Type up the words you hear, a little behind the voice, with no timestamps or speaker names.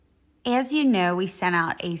As you know, we sent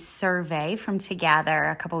out a survey from Together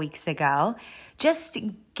a couple weeks ago, just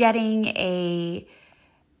getting a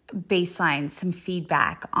baseline, some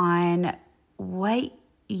feedback on what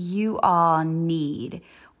you all need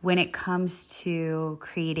when it comes to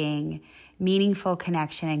creating meaningful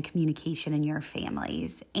connection and communication in your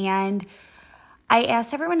families. And I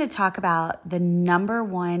asked everyone to talk about the number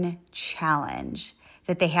one challenge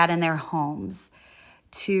that they had in their homes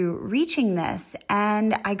to reaching this.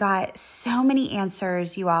 And I got so many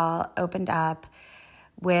answers. You all opened up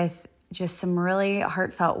with just some really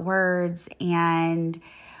heartfelt words. And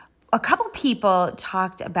a couple people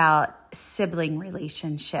talked about sibling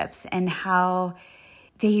relationships and how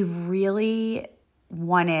they really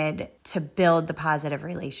wanted to build the positive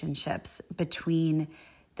relationships between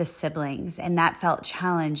the siblings. And that felt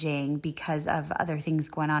challenging because of other things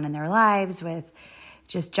going on in their lives with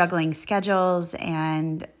just juggling schedules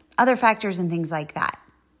and other factors and things like that.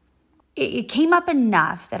 It came up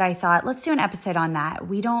enough that I thought, let's do an episode on that.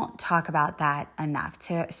 We don't talk about that enough.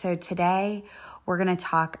 So today we're going to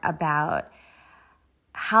talk about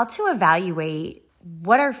how to evaluate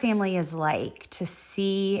what our family is like to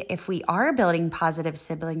see if we are building positive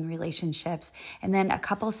sibling relationships, and then a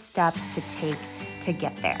couple steps to take to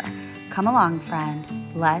get there. Come along,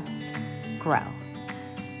 friend. Let's grow.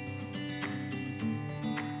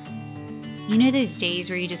 You know those days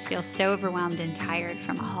where you just feel so overwhelmed and tired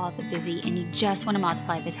from all the busy, and you just want to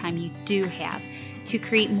multiply the time you do have to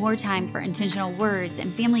create more time for intentional words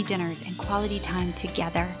and family dinners and quality time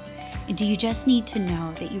together? And do you just need to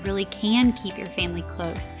know that you really can keep your family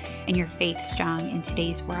close and your faith strong in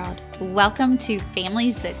today's world? Welcome to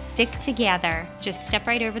Families That Stick Together. Just step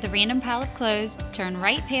right over the random pile of clothes, turn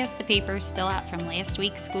right past the papers still out from last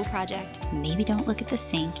week's school project, maybe don't look at the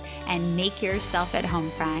sink, and make yourself at home,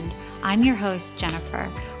 friend. I'm your host,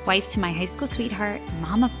 Jennifer, wife to my high school sweetheart,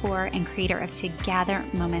 mom of four, and creator of Together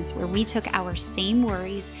Moments, where we took our same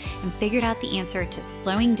worries and figured out the answer to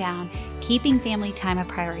slowing down, keeping family time a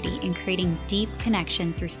priority, and creating deep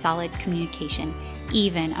connection through solid communication,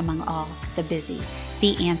 even among all the busy.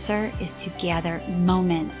 The answer is Together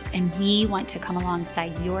Moments, and we want to come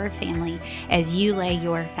alongside your family as you lay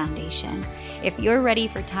your foundation. If you're ready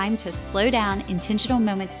for time to slow down, intentional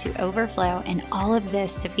moments to overflow, and all of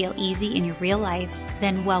this to feel easy in your real life,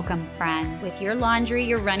 then welcome, friend. With your laundry,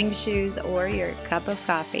 your running shoes, or your cup of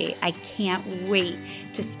coffee, I can't wait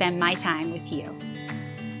to spend my time with you.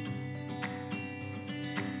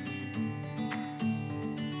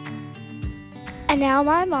 And now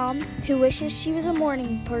my mom, who wishes she was a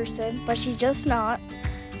morning person, but she's just not,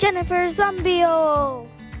 Jennifer Zumbio.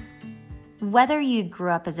 Whether you grew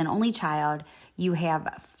up as an only child, you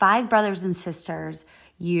have 5 brothers and sisters,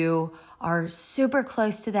 you are super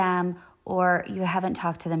close to them, or you haven't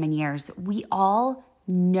talked to them in years, we all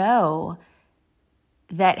know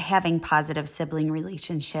that having positive sibling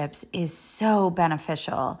relationships is so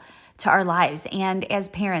beneficial to our lives. And as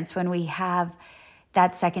parents, when we have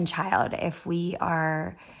that second child, if we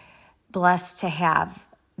are blessed to have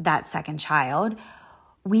that second child,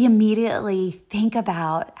 we immediately think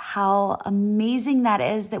about how amazing that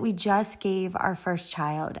is that we just gave our first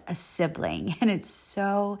child a sibling. And it's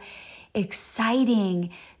so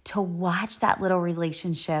exciting to watch that little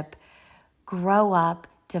relationship grow up,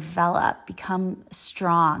 develop, become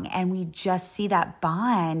strong. And we just see that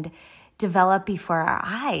bond develop before our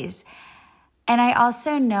eyes. And I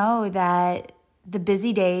also know that the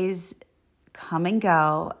busy days come and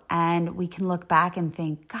go, and we can look back and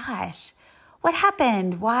think, gosh, what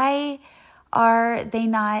happened? Why are they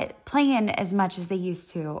not playing as much as they used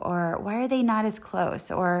to? Or why are they not as close?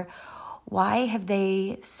 Or why have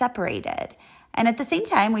they separated? And at the same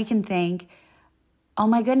time, we can think, oh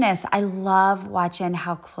my goodness, I love watching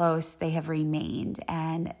how close they have remained,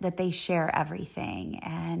 and that they share everything,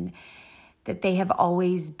 and that they have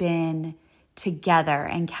always been together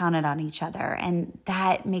and counted on each other. And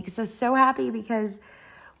that makes us so happy because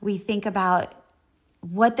we think about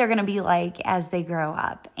what they're going to be like as they grow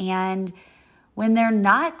up. And when they're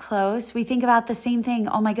not close, we think about the same thing.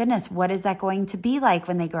 Oh my goodness, what is that going to be like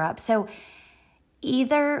when they grow up? So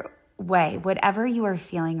either way, whatever you are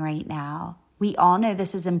feeling right now, we all know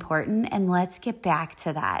this is important, and let's get back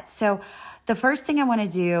to that. So the first thing I want to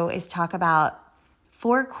do is talk about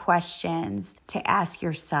 4 questions to ask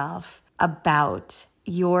yourself about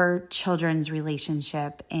your children's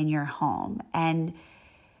relationship in your home and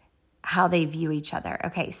how they view each other.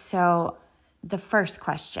 Okay, so the first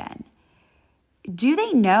question, do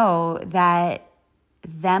they know that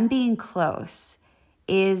them being close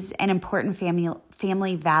is an important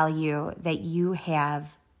family value that you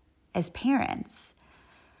have as parents?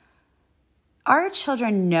 Our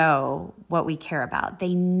children know what we care about.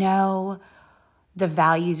 They know the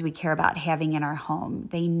values we care about having in our home.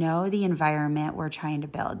 They know the environment we're trying to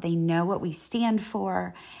build. They know what we stand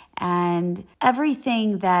for and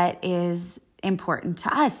everything that is important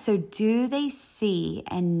to us. So do they see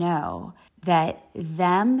and know that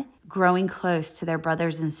them growing close to their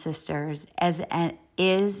brothers and sisters is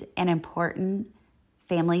an important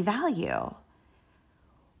family value?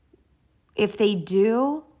 If they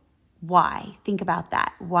do, why? Think about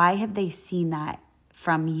that. Why have they seen that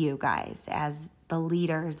from you guys as the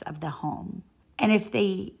leaders of the home? And if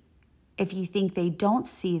you think they don't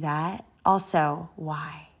see that, also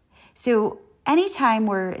why? So anytime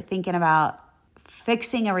we're thinking about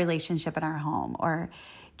fixing a relationship in our home or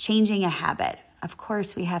changing a habit, of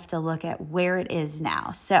course we have to look at where it is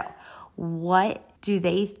now. So what do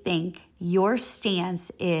they think your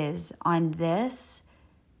stance is on this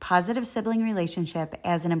positive sibling relationship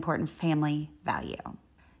as an important family value?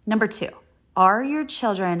 Number 2, are your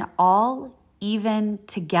children all even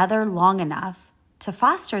together long enough to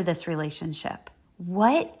foster this relationship?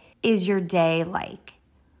 What is your day like?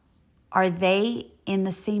 Are they in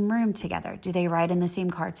the same room together? Do they ride in the same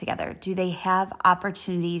car together? Do they have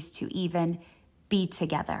opportunities to even be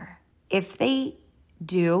together? If they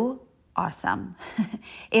do, awesome.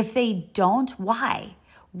 If they don't, why?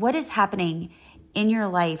 What is happening in your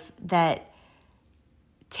life that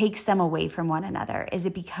takes them away from one another? Is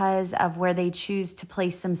it because of where they choose to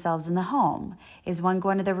place themselves in the home? Is one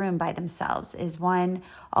going to the room by themselves? Is one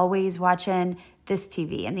always watching this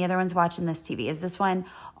TV and the other one's watching this TV? Is this one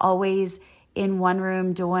always in one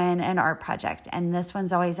room doing an art project and this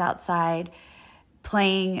one's always outside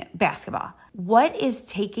playing basketball? What is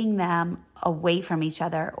taking them away from each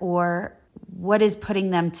other, or what is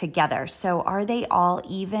putting them together? So are they all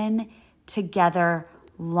even together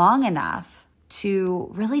long enough to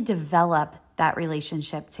really develop that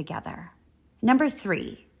relationship together? Number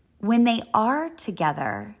 3, when they are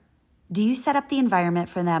together, do you set up the environment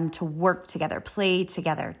for them to work together, play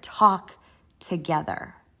together, talk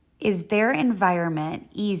together? Is their environment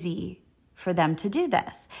easy for them to do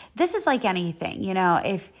this? This is like anything,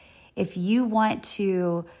 if you want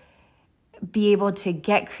to be able to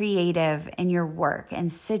get creative in your work and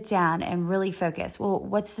sit down and really focus, well,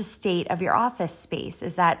 what's the state of your office space?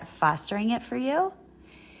 Is that fostering it for you?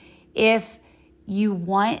 If you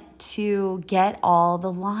want to get all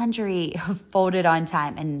the laundry folded on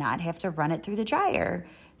time and not have to run it through the dryer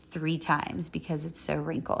 3 times because it's so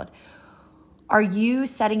wrinkled, are you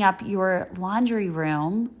setting up your laundry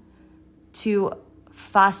room to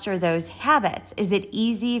foster those habits? Is it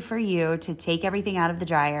easy for you to take everything out of the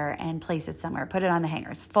dryer and place it somewhere, put it on the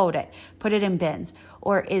hangers, fold it, put it in bins?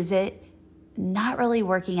 Or is it not really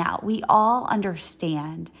working out? We all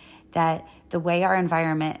understand that the way our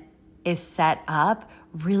environment is set up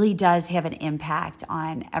really does have an impact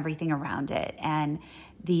on everything around it and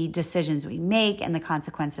the decisions we make and the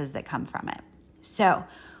consequences that come from it. So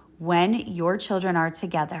when your children are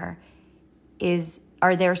together,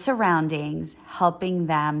 are their surroundings helping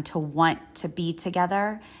them to want to be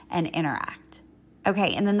together and interact?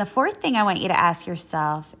 Okay, and then the 4th thing I want you to ask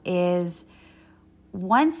yourself is,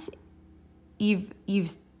 once you've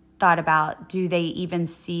thought about, do they even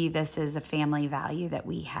see this as a family value that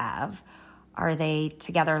we have? Are they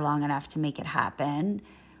together long enough to make it happen?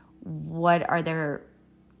 What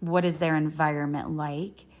is their environment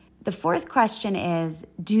like? The 4th question is,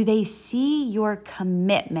 do they see your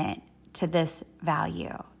commitment to this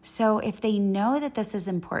value? So if they know that this is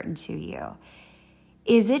important to you,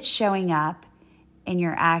 is it showing up in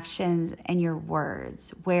your actions and your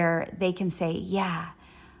words where they can say, yeah,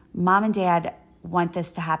 Mom and Dad want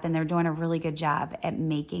this to happen. They're doing a really good job at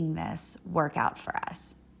making this work out for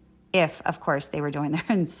us. If, of course, they were doing their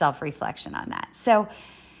own self-reflection on that. So,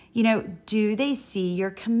 do they see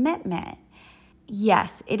your commitment?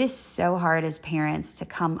 Yes, it is so hard as parents to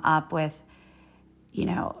come up with,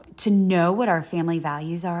 to know what our family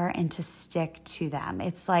values are and to stick to them.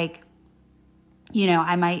 It's like,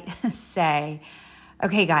 I might say,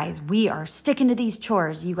 okay, guys, we are sticking to these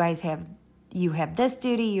chores. You have this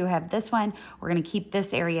duty, you have this one. We're going to keep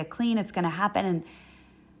this area clean. It's going to happen. And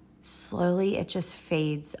slowly it just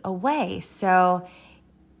fades away. So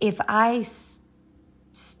if I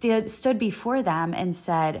stood before them and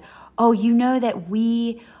said, oh, that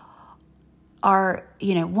we are,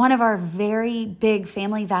 one of our very big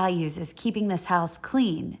family values is keeping this house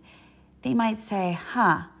clean, they might say,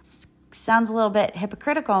 sounds a little bit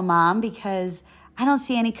hypocritical, Mom, because I don't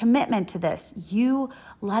see any commitment to this. You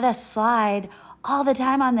let us slide all the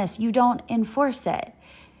time on this. You don't enforce it.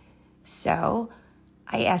 So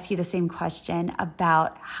I ask you the same question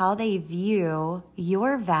about how they view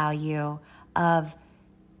your value of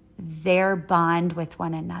their bond with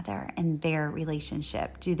one another and their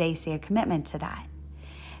relationship. Do they see a commitment to that?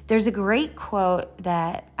 There's a great quote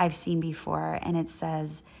that I've seen before, and it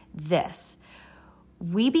says this: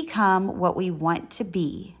 we become what we want to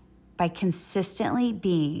be by consistently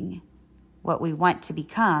being what we want to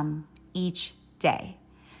become each day.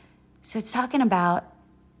 So it's talking about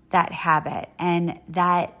that habit and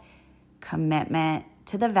that commitment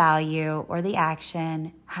to the value or the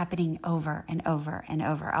action happening over and over and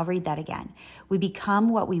over. I'll read that again. We become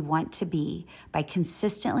what we want to be by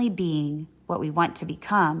consistently being what we want to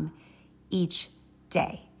become each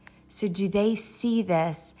day. So do they see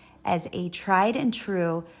this as a tried and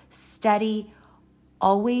true, steady,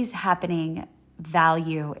 always happening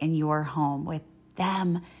value in your home, with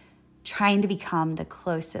them trying to become the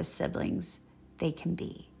closest siblings they can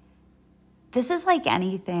be? This is like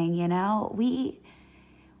anything, we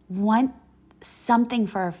want something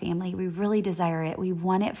for our family. We really desire it. We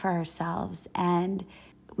want it for ourselves. And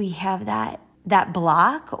we have that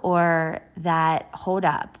block or that hold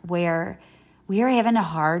up where we are having a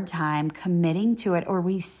hard time committing to it, or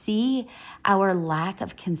we see our lack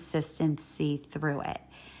of consistency through it.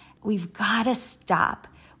 We've got to stop,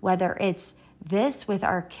 whether it's this with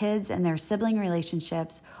our kids and their sibling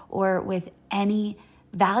relationships or with any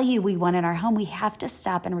value we want in our home. We have to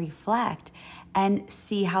stop and reflect and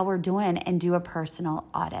see how we're doing and do a personal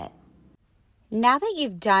audit. Now that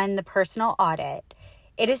you've done the personal audit,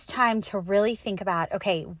 it is time to really think about,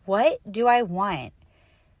 okay, what do I want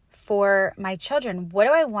for my children? What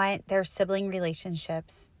do I want their sibling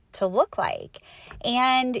relationships to look like?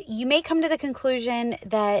 And you may come to the conclusion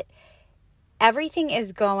that everything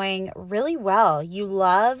is going really well. You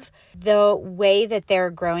love the way that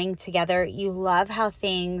they're growing together. You love how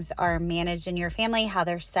things are managed in your family, how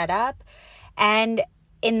they're set up. And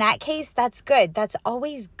in that case, that's good. That's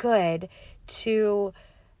always good to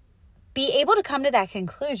be able to come to that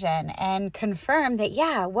conclusion and confirm that,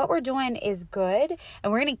 yeah, what we're doing is good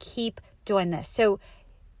and we're going to keep doing this. So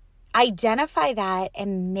identify that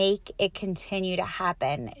and make it continue to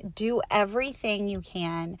happen. Do everything you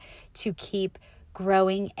can to keep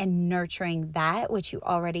growing and nurturing that which you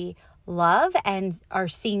already love and are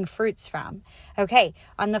seeing fruits from. Okay,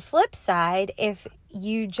 on the flip side, if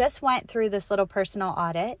you just went through this little personal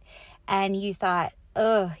audit and you thought,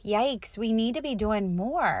 oh, yikes, we need to be doing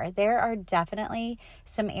more, there are definitely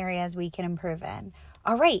some areas we can improve in.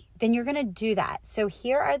 All right, then you're going to do that. So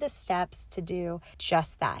here are the steps to do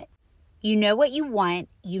just that. You know what you want.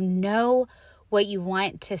 You know what you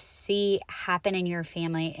want to see happen in your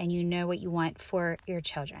family, and you know what you want for your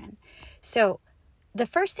children. So the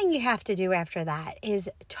first thing you have to do after that is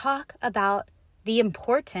talk about the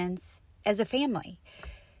importance as a family.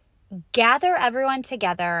 Gather everyone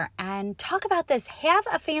together and talk about this. Have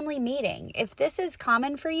a family meeting. If this is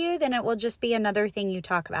common for you, then it will just be another thing you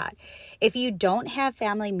talk about. If you don't have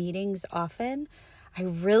family meetings often, I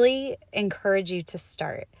really encourage you to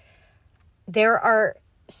start. There are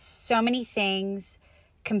so many things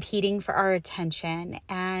competing for our attention,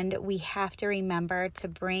 and we have to remember to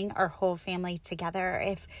bring our whole family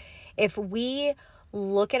together. If we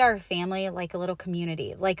look at our family like a little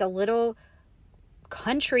community, like a little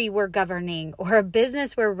country we're governing or a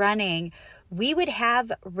business we're running, we would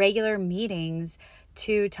have regular meetings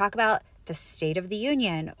to talk about the state of the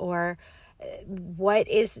union or what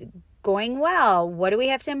is going well, what do we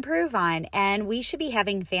have to improve on? And we should be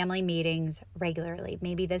having family meetings regularly.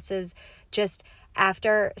 Maybe this is just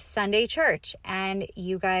after Sunday church and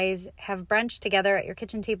you guys have brunch together at your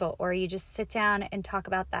kitchen table, or you just sit down and talk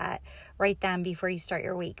about that right then before you start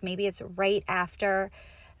your week. Maybe it's right after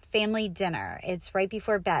family dinner. It's right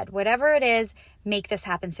before bed. Whatever it is, make this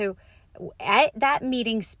happen. So at that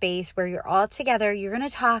meeting space where you're all together, you're going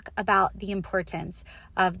to talk about the importance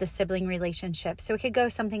of the sibling relationship. So it could go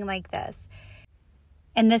something like this.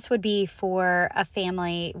 And this would be for a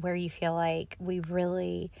family where you feel like we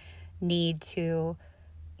really need to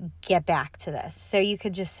get back to this. So you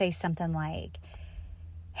could just say something like,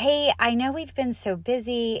 hey, I know we've been so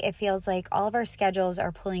busy. It feels like all of our schedules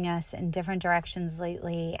are pulling us in different directions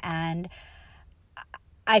lately. And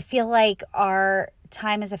I feel like our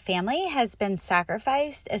time as a family has been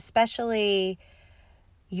sacrificed, especially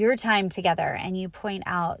your time together. And you point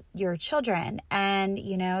out your children and,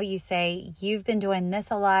 you say, you've been doing this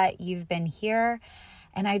a lot. You've been here.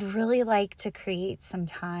 And I'd really like to create some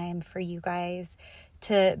time for you guys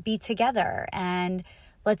to be together. And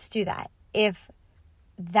let's do that. If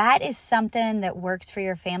that is something that works for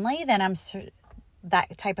your family, then I'm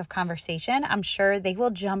that type of conversation, I'm sure they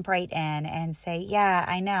will jump right in and say, yeah,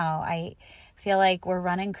 I know. I feel like we're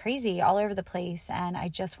running crazy all over the place and I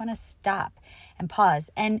just want to stop and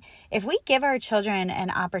pause. And if we give our children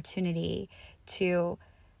an opportunity to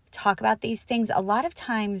talk about these things, a lot of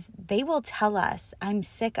times they will tell us, I'm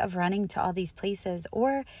sick of running to all these places.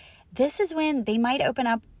 Or this is when they might open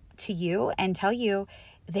up to you and tell you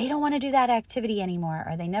they don't want to do that activity anymore,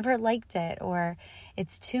 or they never liked it, or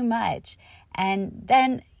it's too much. And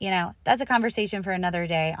then, that's a conversation for another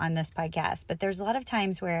day on this podcast. But there's a lot of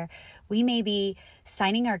times where we may be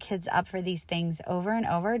signing our kids up for these things over and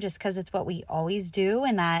over just because it's what we always do.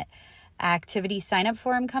 And that activity sign-up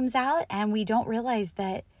form comes out and we don't realize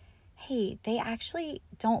that, hey, they actually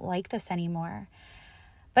don't like this anymore.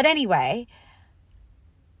 But anyway,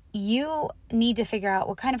 you need to figure out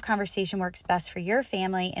what kind of conversation works best for your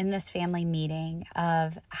family in this family meeting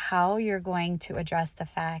of how you're going to address the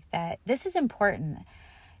fact that this is important.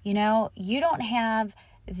 You don't have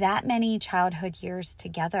that many childhood years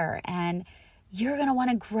together, and you're going to want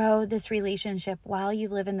to grow this relationship while you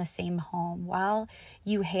live in the same home, while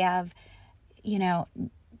you have,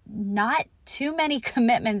 not too many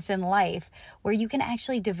commitments in life where you can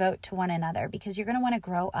actually devote to one another, because you're going to want to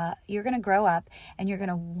grow up. You're going to grow up and you're going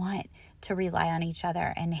to want to rely on each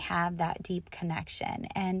other and have that deep connection.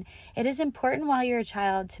 And it is important while you're a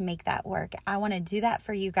child to make that work. I want to do that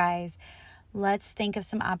for you guys. Let's think of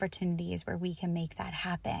some opportunities where we can make that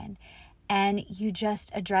happen. And you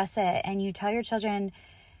just address it and you tell your children,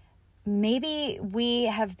 maybe we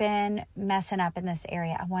have been messing up in this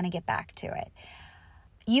area. I want to get back to it.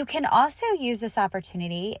 You can also use this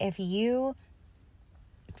opportunity if you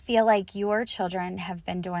feel like your children have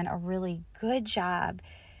been doing a really good job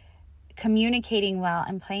communicating well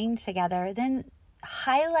and playing together, then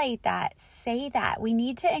highlight that, say that. We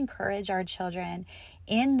need to encourage our children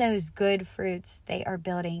in those good fruits they are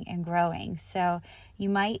building and growing. So you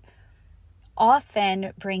might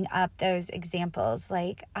often bring up those examples.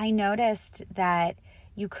 Like, I noticed that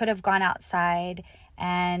you could have gone outside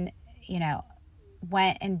and,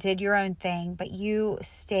 went and did your own thing, but you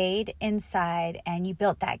stayed inside and you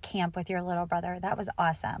built that camp with your little brother. That was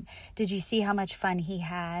awesome. Did you see how much fun he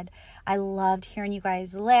had? I loved hearing you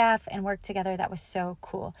guys laugh and work together. That was so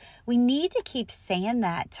cool. We need to keep saying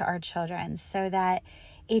that to our children so that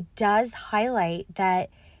it does highlight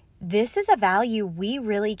that this is a value we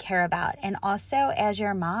really care about. And also, as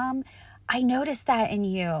your mom, I noticed that in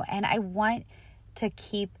you, and I want to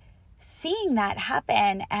keep seeing that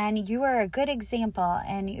happen. And you are a good example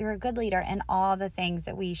and you're a good leader in all the things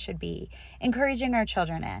that we should be encouraging our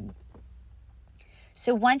children in.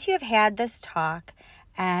 So once you have had this talk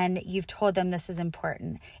and you've told them this is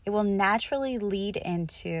important, it will naturally lead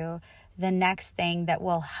into the next thing that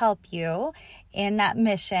will help you in that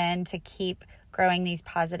mission to keep growing these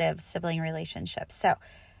positive sibling relationships. So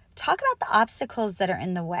talk about the obstacles that are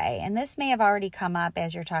in the way. And this may have already come up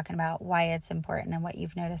as you're talking about why it's important and what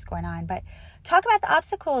you've noticed going on. But talk about the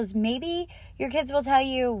obstacles. Maybe your kids will tell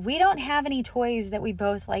you, we don't have any toys that we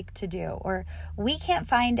both like to do, or we can't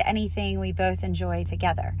find anything we both enjoy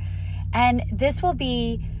together. And this will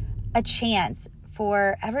be a chance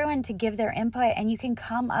for everyone to give their input, and you can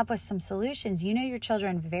come up with some solutions. You know your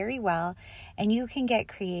children very well, and you can get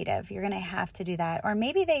creative. You're going to have to do that. Or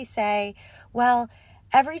maybe they say, well,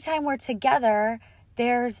 every time we're together,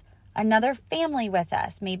 there's another family with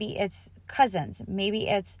us. Maybe it's cousins, maybe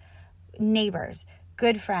it's neighbors,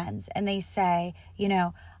 good friends. And they say,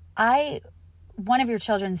 one of your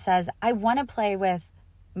children says, I want to play with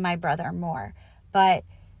my brother more, but,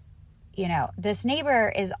 this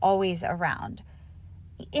neighbor is always around.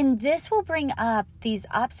 And this will bring up these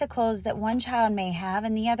obstacles that one child may have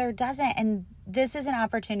and the other doesn't. And this is an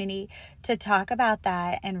opportunity to talk about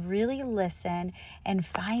that and really listen and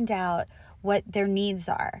find out what their needs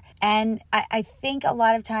are. And I think a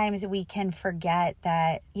lot of times we can forget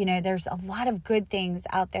that, there's a lot of good things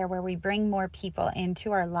out there where we bring more people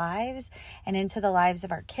into our lives and into the lives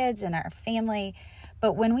of our kids and our family.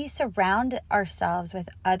 But when we surround ourselves with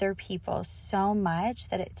other people so much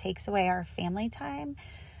that it takes away our family time,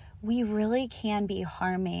 we really can be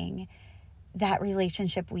harming that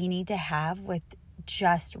relationship we need to have with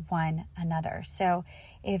just one another. So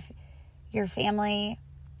if your family,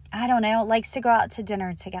 likes to go out to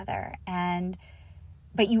dinner together,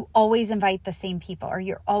 but you always invite the same people, or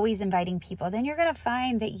you're always inviting people, then you're going to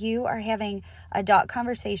find that you are having adult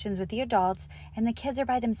conversations with the adults and the kids are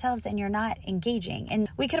by themselves and you're not engaging. And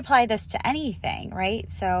we could apply this to anything, right?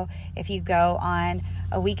 So if you go on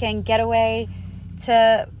a weekend getaway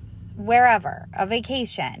to wherever, a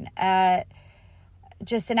vacation,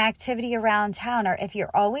 just an activity around town, or if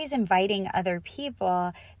you're always inviting other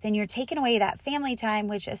people, then you're taking away that family time,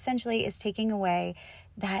 which essentially is taking away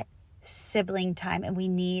that sibling time, and we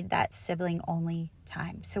need that sibling only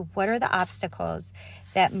time. So what are the obstacles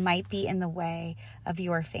that might be in the way of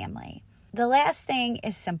your family? The last thing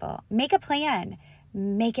is simple. Make a plan.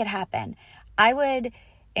 Make it happen. I would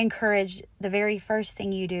encourage the very first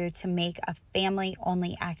thing you do to make a family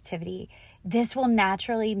only activity. This will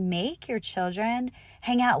naturally make your children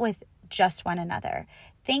hang out with just one another.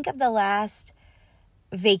 Think of the last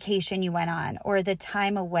vacation you went on, or the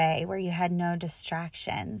time away where you had no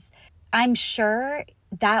distractions. I'm sure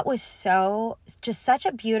that was just such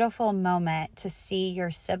a beautiful moment to see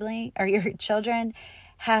your sibling or your children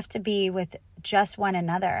have to be with just one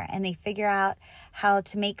another, and they figure out how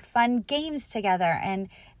to make fun games together, and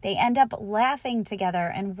they end up laughing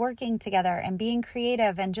together and working together and being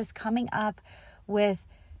creative and just coming up with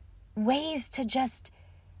ways to just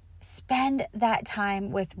spend that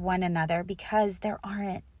time with one another because there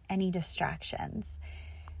aren't any distractions.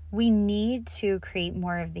 We need to create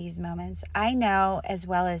more of these moments. I know as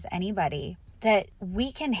well as anybody that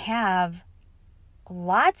we can have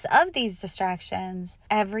lots of these distractions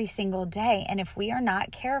every single day. And if we are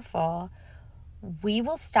not careful, we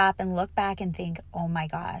will stop and look back and think, oh my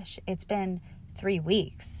gosh, it's been 3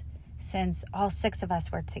 weeks since all 6 of us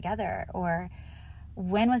were together. Or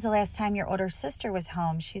when was the last time your older sister was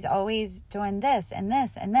home? She's always doing this and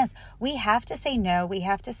this and this. We have to say no. We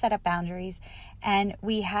have to set up boundaries, and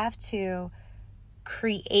we have to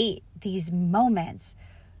create these moments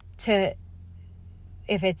if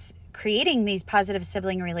it's creating these positive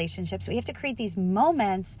sibling relationships, we have to create these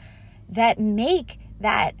moments that make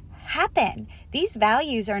that happen. These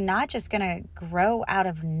values are not just going to grow out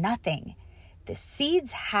of nothing. The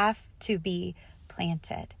seeds have to be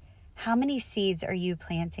planted. How many seeds are you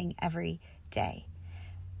planting every day?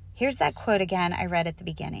 Here's that quote again I read at the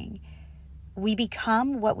beginning. We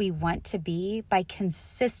become what we want to be by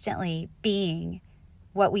consistently being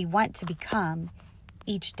what we want to become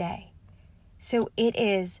each day. So it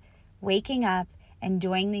is waking up and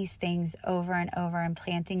doing these things over and over and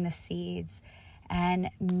planting the seeds and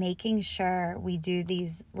making sure we do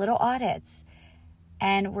these little audits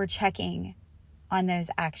and we're checking on those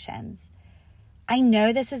actions. I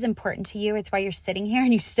know this is important to you. It's why you're sitting here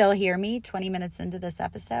and you still hear me 20 minutes into this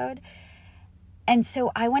episode. And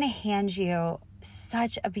so I want to hand you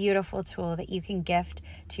such a beautiful tool that you can gift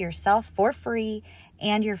to yourself for free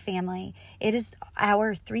and your family. It is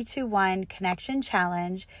our 321 Connection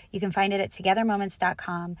Challenge. You can find it at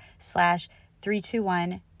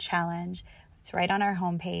togethermoments.com/321challenge. It's right on our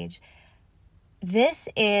homepage. This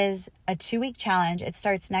is a 2-week challenge. It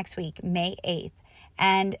starts next week, May 8th.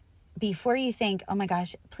 And before you think, oh my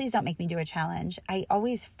gosh, please don't make me do a challenge. I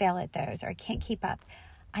always fail at those, or I can't keep up.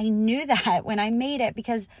 I knew that when I made it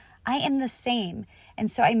because I am the same. And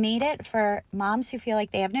so I made it for moms who feel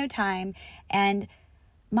like they have no time, and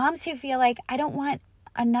moms who feel like I don't want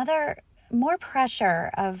more pressure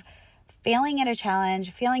of failing at a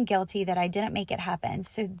challenge, feeling guilty that I didn't make it happen.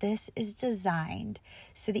 So this is designed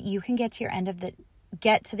so that you can get to the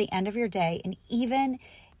end of your day. And even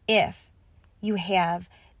if you have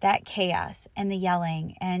that chaos and the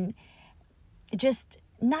yelling, and just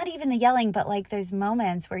not even the yelling, but like those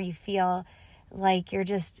moments where you feel like you're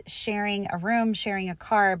just sharing a room, sharing a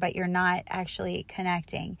car, but you're not actually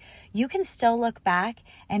connecting. You can still look back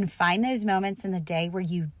and find those moments in the day where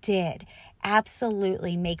you did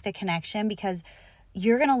absolutely make the connection, because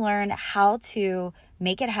you're going to learn how to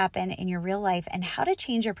make it happen in your real life and how to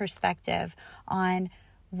change your perspective on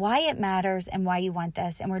why it matters and why you want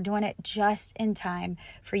this. And we're doing it just in time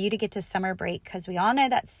for you to get to summer break, because we all know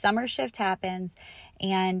that summer shift happens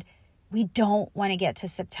and we don't want to get to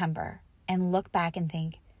September and look back and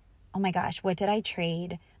think, oh my gosh, what did I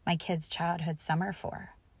trade my kids' childhood summer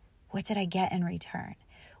for? What did I get in return?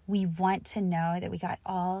 We want to know that we got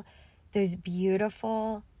all those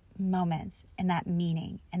beautiful moments and that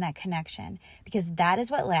meaning and that connection, because that is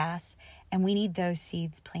what lasts, and we need those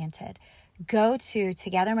seeds planted. Go to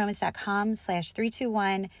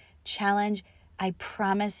togethermoments.com/321challenge. I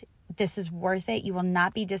promise this is worth it. You will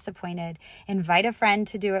not be disappointed. Invite a friend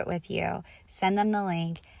to do it with you. Send them the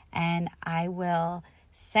link, and I will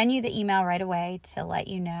send you the email right away to let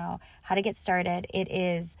you know how to get started. It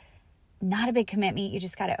is not a big commitment. You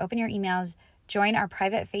just got to open your emails, join our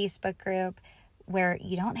private Facebook group where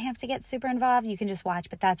you don't have to get super involved. You can just watch,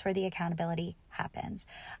 but that's where the accountability happens.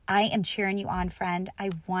 I am cheering you on, friend.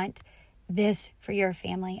 I want this for your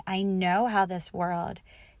family. I know how this world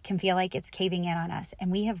can feel like it's caving in on us.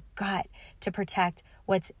 And we have got to protect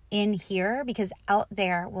what's in here, because out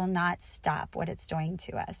there will not stop what it's doing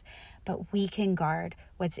to us. But we can guard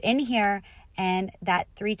what's in here, and that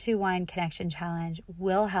 3-2-1 connection challenge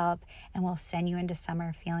will help and will send you into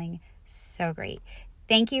summer feeling so great.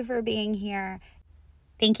 Thank you for being here.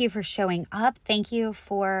 Thank you for showing up. Thank you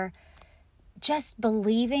for just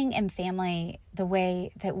believing in family the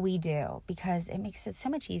way that we do, because it makes it so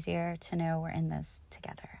much easier to know we're in this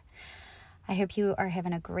together. I hope you are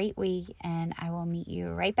having a great week, and I will meet you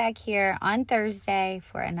right back here on Thursday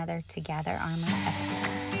for another Together Armor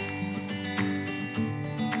episode.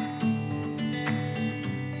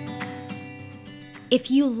 If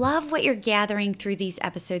you love what you're gathering through these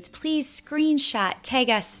episodes, please screenshot, tag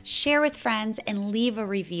us, share with friends, and leave a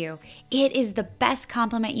review. It is the best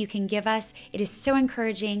compliment you can give us. It is so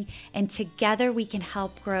encouraging, and together we can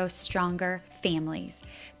help grow stronger families.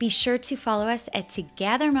 Be sure to follow us at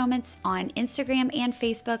Together Moments on Instagram and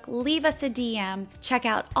Facebook. Leave us a DM. Check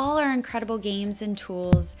out all our incredible games and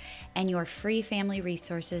tools and your free family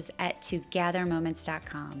resources at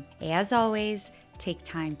togethermoments.com. As always, take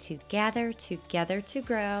time to gather together to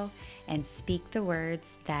grow and speak the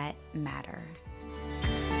words that matter.